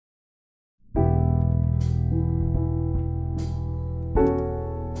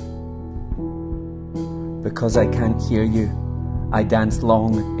Because I can't hear you, I dance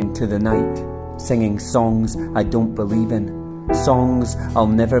long into the night, singing songs I don't believe in, songs I'll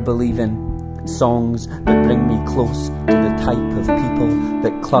never believe in, songs that bring me close to the type of people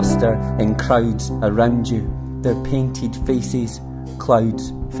that cluster in crowds around you. Their painted faces,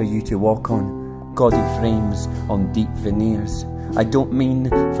 clouds for you to walk on, gaudy frames on deep veneers. I don't mean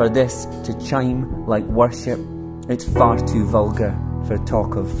for this to chime like worship, it's far too vulgar for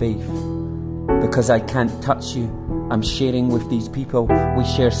talk of faith. Because I can't touch you, I'm sharing with these people. We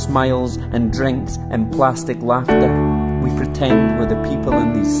share smiles and drinks and plastic laughter. We pretend we're the people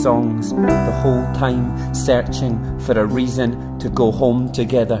in these songs, the whole time searching for a reason to go home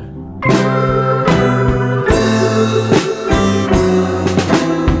together.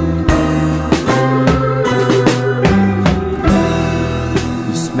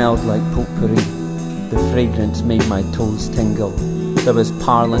 You smelled like potpourri, the fragrance made my toes tingle. There was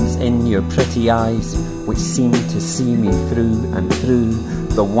parlance in your pretty eyes, which seemed to see me through and through,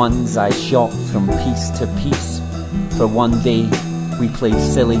 the ones I shot from piece to piece. For one day, we played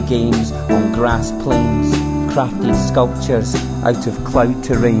silly games on grass plains, crafted sculptures out of cloud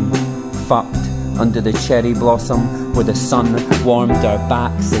terrain, fucked under the cherry blossom where the sun warmed our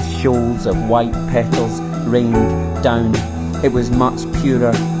backs as shoals of white petals rained down. It was much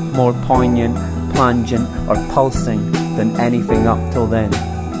purer, more poignant, plangent or pulsing than anything up till then,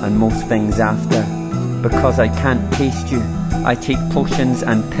 and most things after. Because I can't taste you, I take potions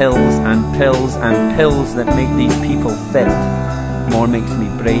and pills and pills and pills that make these people fit. More makes me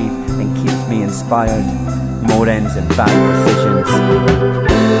brave and keeps me inspired. More ends in bad decisions.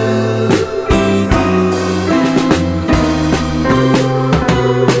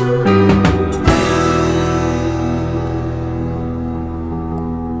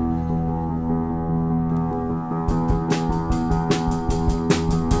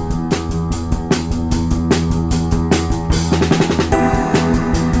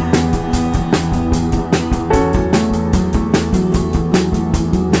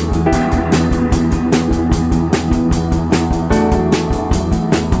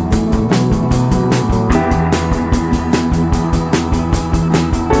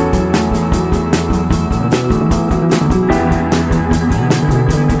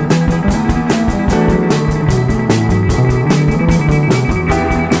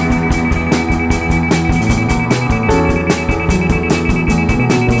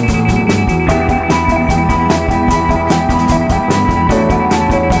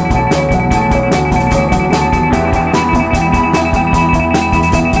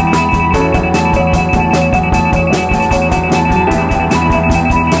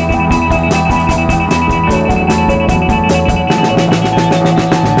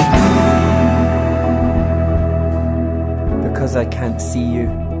 Because I can't see you,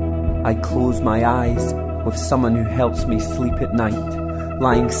 I close my eyes with someone who helps me sleep at night,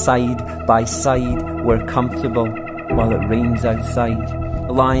 lying side by side, we're comfortable while it rains outside.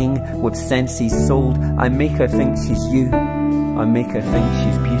 Lying with senses sold, I make her think she's you, I make her think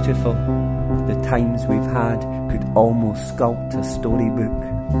she's beautiful. The times we've had could almost sculpt a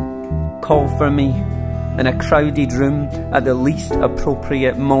storybook. Call for me in a crowded room at the least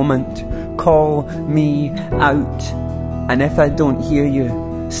appropriate moment. Call me out. And if I don't hear you,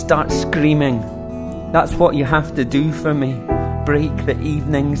 start screaming. That's what you have to do for me. Break the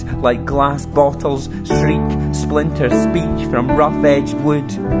evenings like glass bottles, shriek, splinter speech from rough-edged wood.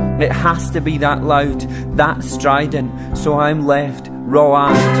 It has to be that loud, that strident, so I'm left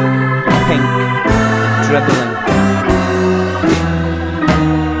raw-eyed, pink, dribbling.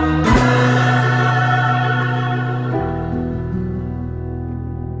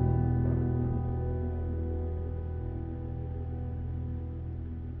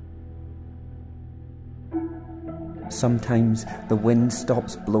 Sometimes the wind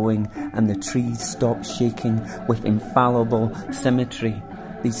stops blowing and the trees stop shaking with infallible symmetry.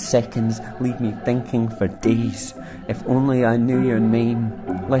 These seconds leave me thinking for days. If only I knew your name.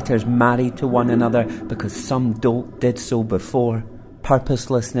 Letters married to one another because some dolt did so before.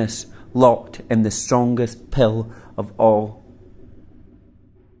 Purposelessness locked in the strongest pill of all.